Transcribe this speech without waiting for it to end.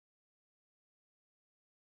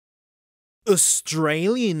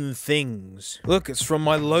Australian things. Look, it's from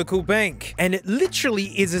my local bank. And it literally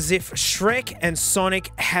is as if Shrek and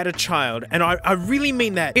Sonic had a child. And I really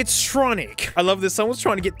mean that. It's Shronic. I love this. Someone's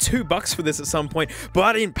trying to get $2 for this at some point, but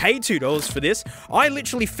I didn't pay $2 for this. I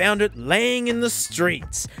literally found it laying in the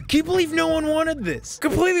streets. Can you believe no one wanted this?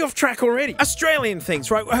 Completely off track already. Australian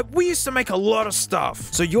things, right? We used to make a lot of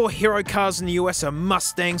stuff. So your hero cars in the US are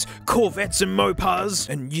Mustangs, Corvettes, and Mopars.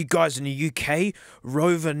 And you guys in the UK,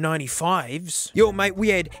 Rover 95s. Yo, mate, we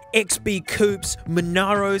had XB Coupes,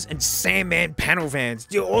 Monaros, and Sandman panel vans.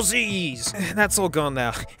 Yo, Aussies. That's all gone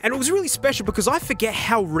now. And it was really special because I forget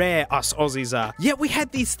how rare us Aussies are. Yet we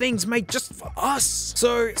had these things made just for us.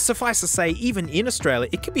 So suffice to say, even in Australia,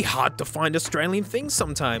 it can be hard to find Australian things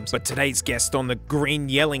sometimes. But today's guest on the green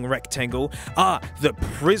yelling rectangle are the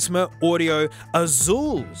Prisma Audio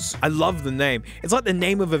Azules. I love the name. It's like the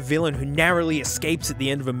name of a villain who narrowly escapes at the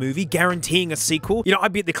end of a movie, guaranteeing a sequel. You know,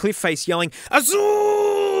 I'd be at the cliff face yelling,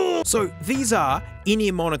 Azul! So these are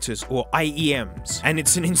in-ear monitors, or IEMs, and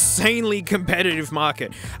it's an insanely competitive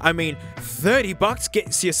market. I mean, $30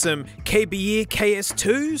 gets you some KBE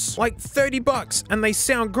KS2s, like $30, and they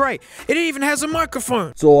sound great. It even has a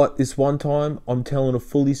microphone. So like this one time, I'm telling a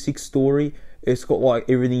fully sick story. It's got like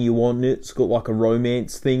everything you want in it. It's got like a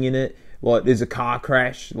romance thing in it. Like there's a car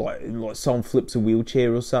crash, like someone flips a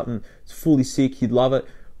wheelchair or something. It's fully sick, you'd love it.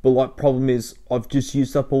 But like problem is, I've just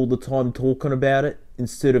used up all the time talking about it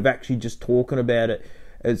instead of actually just talking about it.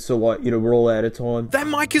 And so like, you know, we're all out of time. That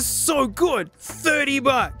mic is so good,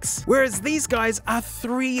 $30. Whereas these guys are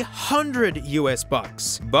 $300 US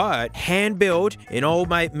bucks. But hand-built in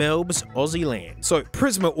old mate Melb's Aussie land. So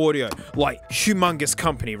Prisma Audio, like humongous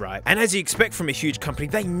company, right? And as you expect from a huge company,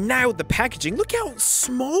 they nailed the packaging. Look how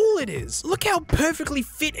small it is. Look how perfectly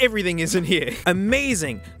fit everything is in here.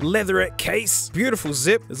 Amazing leatherette case, beautiful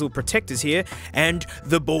zip, there's little protectors here, and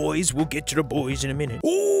the boys, we'll get to the boys in a minute.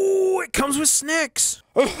 Ooh, it comes with snacks.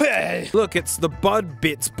 Look, it's the Bud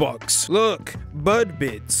Bits box. Look, Bud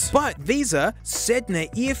Bits. But these are Sedna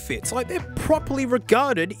ear fits, like they're properly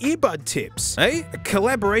regarded earbud tips. Eh? A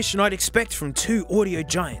collaboration I'd expect from two audio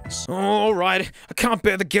giants. Alright, I can't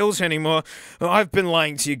bear the gills anymore. I've been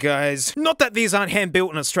lying to you guys. Not that these aren't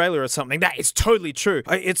hand-built in Australia or something, that is totally true.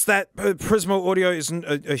 It's that Prisma Audio isn't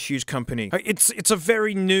a huge company. It's a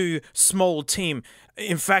very new, small team.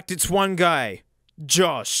 In fact, it's one guy.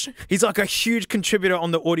 Josh. He's like a huge contributor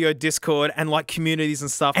on the audio Discord and like communities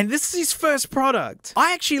and stuff. And this is his first product.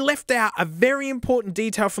 I actually left out a very important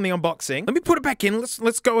detail from the unboxing. Let me put it back in.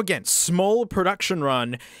 Let's go again. Small production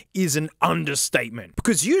run is an understatement.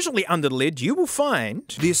 Because usually under the lid, you will find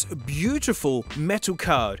this beautiful metal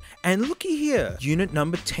card. And looky here, unit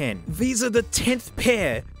number 10. These are the 10th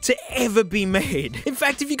pair to ever be made. In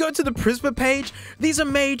fact, if you go to the Prisma page, these are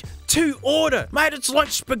made to order. Mate, it's like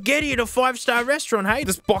spaghetti at a 5-star restaurant, hey?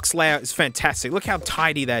 This box layout is fantastic. Look how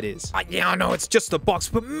tidy that is. Yeah, I know it's just a box,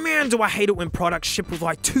 but man, do I hate it when products ship with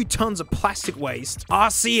like 2 tons of plastic waste.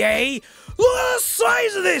 RCA? Look at the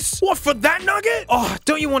size of this! What, for that nugget? Oh,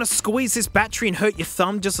 don't you want to squeeze this battery and hurt your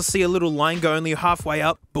thumb just to see a little line go only halfway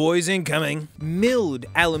up? Boys incoming. Milled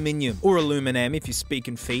aluminium, or aluminum if you speak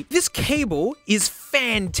in feet. This cable is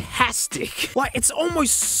fantastic. Like, it's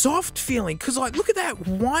almost soft feeling, because like, look at that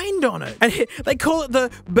wind on it. And they call it the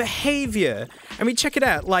behavior. I mean, check it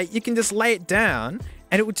out. Like, you can just lay it down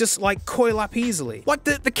and it would just like coil up easily. Like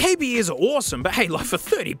the KBEs are awesome, but hey, like for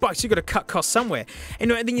 $30, you gotta cut costs somewhere.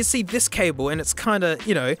 And then you see this cable and it's kind of,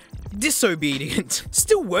 you know, disobedient.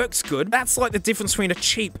 Still works good. That's like the difference between a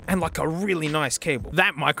cheap and like a really nice cable.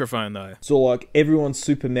 That microphone though. So like everyone's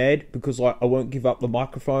super mad because like I won't give up the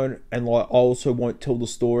microphone, and like I also won't tell the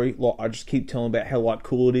story. Like I just keep telling about how like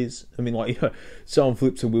cool it is. I mean, like, you know, someone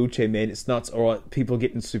flips a wheelchair, man, it's nuts. All right, people are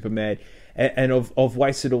getting super mad. And I've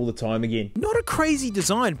wasted all the time again. Not a crazy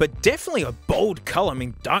design, but definitely a bold color. I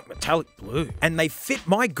mean, dark metallic blue. And they fit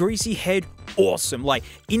my greasy head awesome. Like,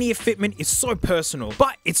 in-ear fitment is so personal.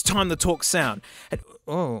 But it's time to talk sound. And,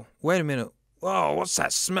 oh, wait a minute. Oh, what's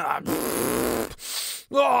that smell?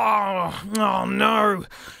 Oh no.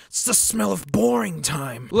 It's the smell of boring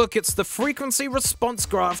time. Look, it's the frequency response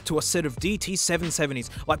graph to a set of DT770s.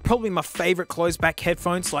 Like probably my favorite closed back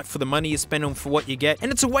headphones, like for the money you spend on for what you get.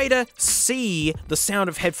 And it's a way to see the sound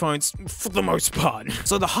of headphones for the most part.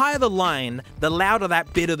 So the higher the line, the louder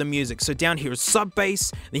that bit of the music. So down here is sub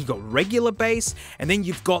bass, then you've got regular bass, and then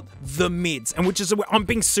you've got the mids. And which is, I'm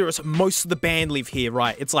being serious, most of the band live here,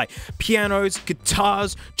 right? It's like pianos,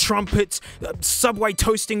 guitars, trumpets, subway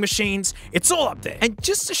toasting machines. It's all up there. And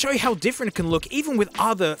just to show you how different it can look even with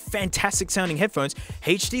other fantastic sounding headphones,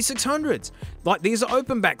 HD600s. Like, these are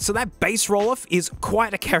open back, so that bass roll-off is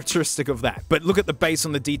quite a characteristic of that. But look at the bass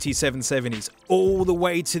on the DT770s, all the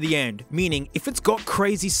way to the end, meaning if it's got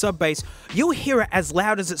crazy sub bass, you'll hear it as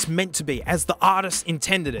loud as it's meant to be, as the artist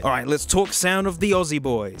intended it. Alright, let's talk sound of the Aussie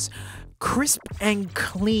boys. Crisp and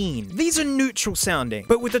clean. These are neutral sounding,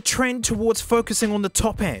 but with a trend towards focusing on the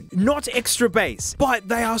top end. Not extra bass, but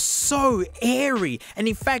they are so airy, and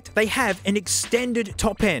in fact, they have an extended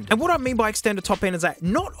top end. And what I mean by extended top end is that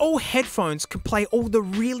not all headphones can play all the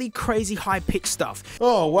really crazy high-pitched stuff.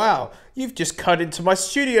 Oh wow, you've just cut into my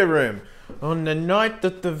studio room on the night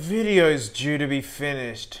that the video's due to be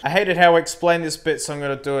finished. I hated how I explained this bit, so I'm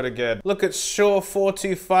gonna do it again. Look at Shaw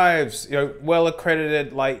 425s, well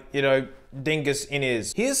accredited, dingus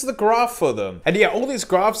in-ears. Here's the graph for them. And yeah, all these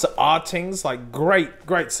graphs are artings,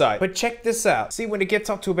 great sight. But check this out. See, when it gets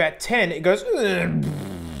up to about 10, it goes...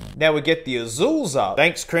 Now we get the Azules up.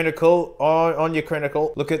 Thanks, Critical, on your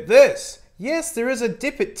Critical. Look at this. Yes, there is a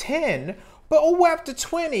dip at 10, but all the way up to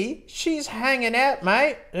 20, she's hanging out,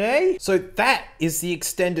 mate, eh? So that is the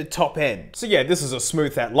extended top end. So yeah, this is a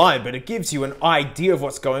smooth out line, but it gives you an idea of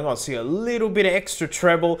what's going on. See a little bit of extra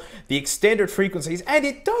treble, the extended frequencies, and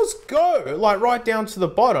it does go right down to the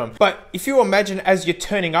bottom. But if you imagine as you're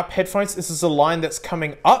turning up headphones, this is a line that's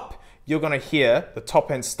coming up, you're gonna hear the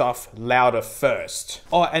top end stuff louder first.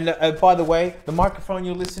 Oh, and by the way, the microphone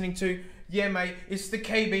you're listening to, yeah, mate, it's the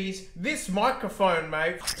KB's. This microphone,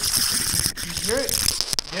 mate. You hear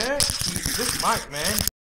it? Yeah, this mic, man.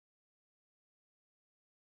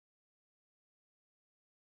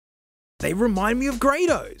 They remind me of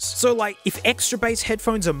Grados. So if extra bass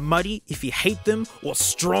headphones are muddy if you hate them, or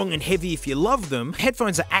strong and heavy if you love them,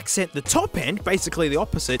 headphones that accent the top end, basically the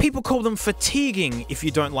opposite, people call them fatiguing if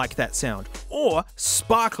you don't like that sound, or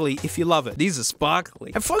sparkly if you love it. These are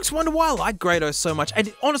sparkly. And folks wonder why I like Grados so much,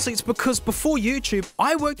 and honestly it's because before YouTube,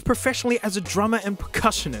 I worked professionally as a drummer and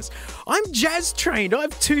percussionist. I'm jazz trained, I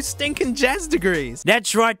have 2 stinking jazz degrees.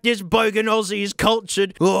 That's right, this bogan Aussie is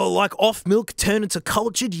cultured. Oh, like off milk turn into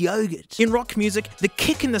cultured yogurt. In rock music, the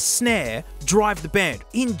kick and the snare drive the band.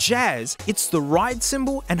 In jazz, it's the ride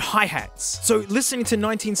cymbal and hi-hats. So listening to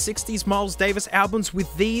 1960s Miles Davis albums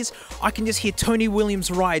with these, I can just hear Tony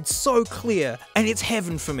Williams' ride so clear, and it's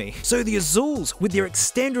heaven for me. So the Azules, with their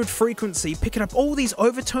extended frequency, picking up all these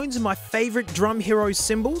overtones in my favorite drum hero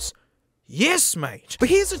cymbals, yes, mate. But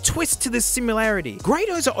here's a twist to this similarity.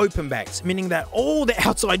 Grados are open backs, meaning that all the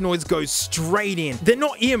outside noise goes straight in. They're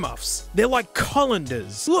not earmuffs, they're like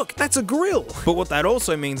colanders. Look, that's a grill. But what that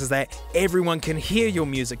also means is that everyone can hear your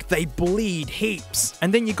music. They bleed heaps.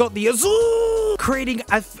 And then you got the Azul, creating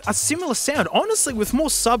a similar sound, honestly with more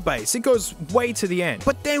sub bass. It goes way to the end.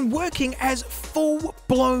 But then working as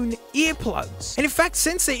full-blown earplugs. And in fact,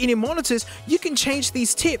 since they're in-ear monitors, you can change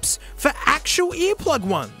these tips for actual earplug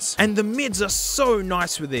ones. And the mids are so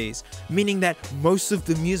nice with these, meaning that most of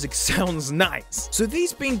the music sounds nice. So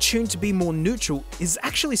these being tuned to be more neutral is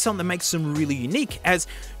actually something that makes them really unique, as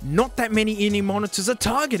not that many in-ear monitors are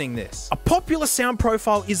targeting this. A popular sound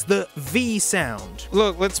profile is the V sound.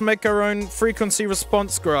 Look, let's make our own frequency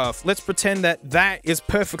response graph. Let's pretend that that is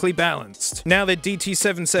perfectly balanced. Now they're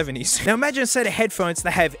DT770s. Now imagine a set of headphones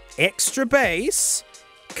that have extra bass,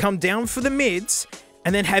 come down for the mids,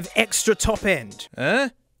 and then have extra top end.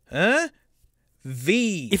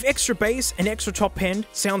 V. If extra bass and extra top end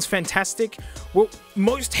sounds fantastic, well,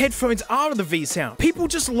 most headphones are the V sound. People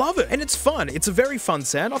just love it, and it's fun. It's a very fun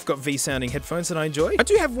sound. I've got V sounding headphones that I enjoy. I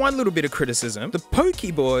do have one little bit of criticism. The pokey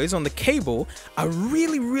boys on the cable are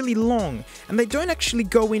really long, and they don't actually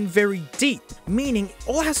go in very deep, meaning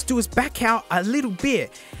all it has to do is back out a little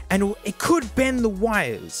bit, and it could bend the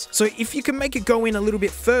wires. So if you can make it go in a little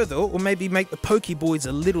bit further, or maybe make the pokey boys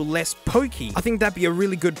a little less pokey, I think that'd be a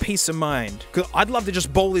really good peace of mind. Because I'd love to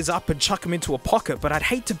just bowl these up and chuck them into a pocket, but I'd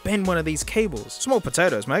hate to bend one of these cables. Small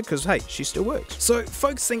potatoes, mate, because hey, she still works. So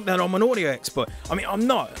folks think that I'm an audio expert. I mean, I'm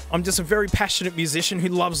not. I'm just a very passionate musician who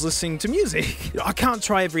loves listening to music. I can't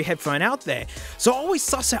try every headphone out there. So I always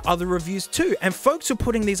suss out other reviews too, and folks are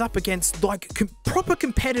putting these up against proper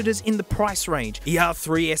competitors in the price range.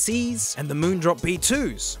 ER3 SEs and the Moondrop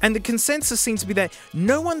B2s. And the consensus seems to be that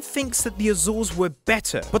no one thinks that the Azules were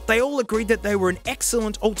better, but they all agreed that they were an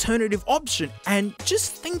excellent alternative option. And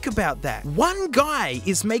just think about that. One guy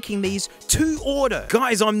is making these to order.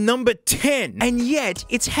 Guys, I'm number 10. And yet,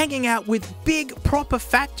 it's hanging out with big proper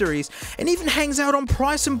factories and even hangs out on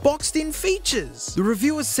price and boxed in features. The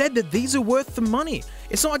reviewers said that these are worth the money.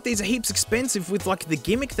 It's not like these are heaps expensive with like the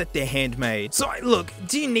gimmick that they're handmade. So look,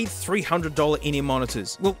 do you need $300 in-ear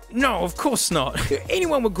monitors? Well, no, of course not.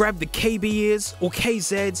 Anyone would grab the KB ears or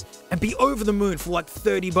KZs and be over the moon for like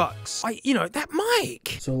 30 bucks. That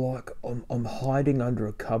mic. So like, I'm hiding under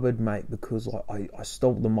a cupboard, mate, because like I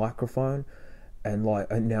stole the microphone, and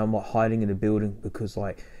now I'm like hiding in a building because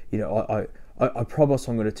like, I promise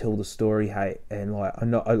I'm gonna tell the story, hey, and like I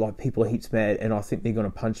know like people are heaps mad, and I think they're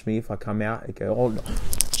gonna punch me if I come out and go, oh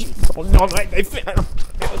no, mate, they found him.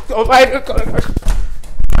 Oh, mate.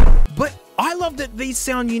 But I love that these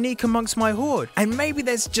sound unique amongst my horde, and maybe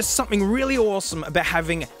there's just something really awesome about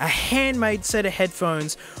having a handmade set of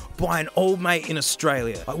headphones by an old mate in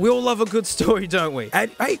Australia. We all love a good story, don't we?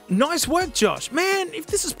 And hey, nice work, Josh. Man, if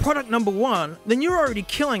this is product number 1, then you're already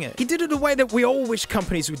killing it. He did it the way that we all wish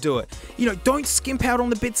companies would do it. Don't skimp out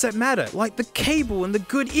on the bits that matter, like the cable and the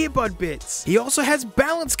good earbud bits. He also has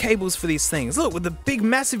balance cables for these things. Look, with the big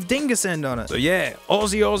massive dingus end on it. So yeah,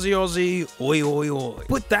 Aussie, Aussie, Aussie, oi, oi, oi.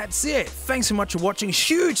 But that's it. Thanks so much for watching.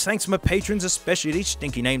 Huge thanks to my patrons, especially these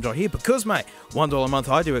stinky names right here, because mate, $1 a month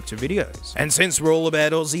I do extra videos. And since we're all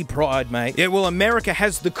about Aussie pride, mate, yeah, well, America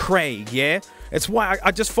has the Craig, yeah? It's why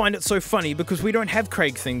I just find it so funny, because we don't have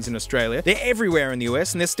Craig things in Australia. They're everywhere in the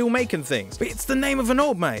US and they're still making things. But it's the name of an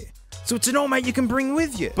old mate. So it's an old mate you can bring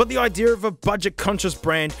with you. But the idea of a budget-conscious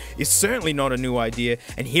brand is certainly not a new idea.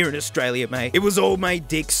 And here in Australia, mate, it was old mate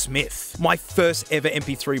Dick Smith. My first ever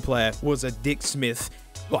MP3 player was a Dick Smith,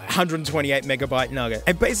 like 128 megabyte nugget.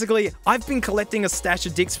 And basically, I've been collecting a stash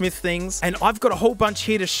of Dick Smith things, and I've got a whole bunch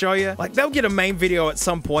here to show you. Like, they'll get a main video at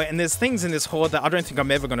some point, and there's things in this horde that I don't think I'm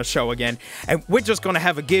ever gonna show again. And we're just gonna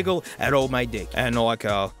have a giggle at old mate Dick. And like,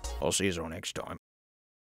 I'll see you all next time.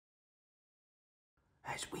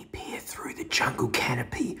 As we peer through the jungle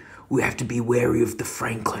canopy, we have to be wary of the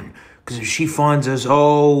Franklin, because if she finds us,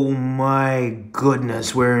 oh my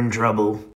goodness, we're in trouble.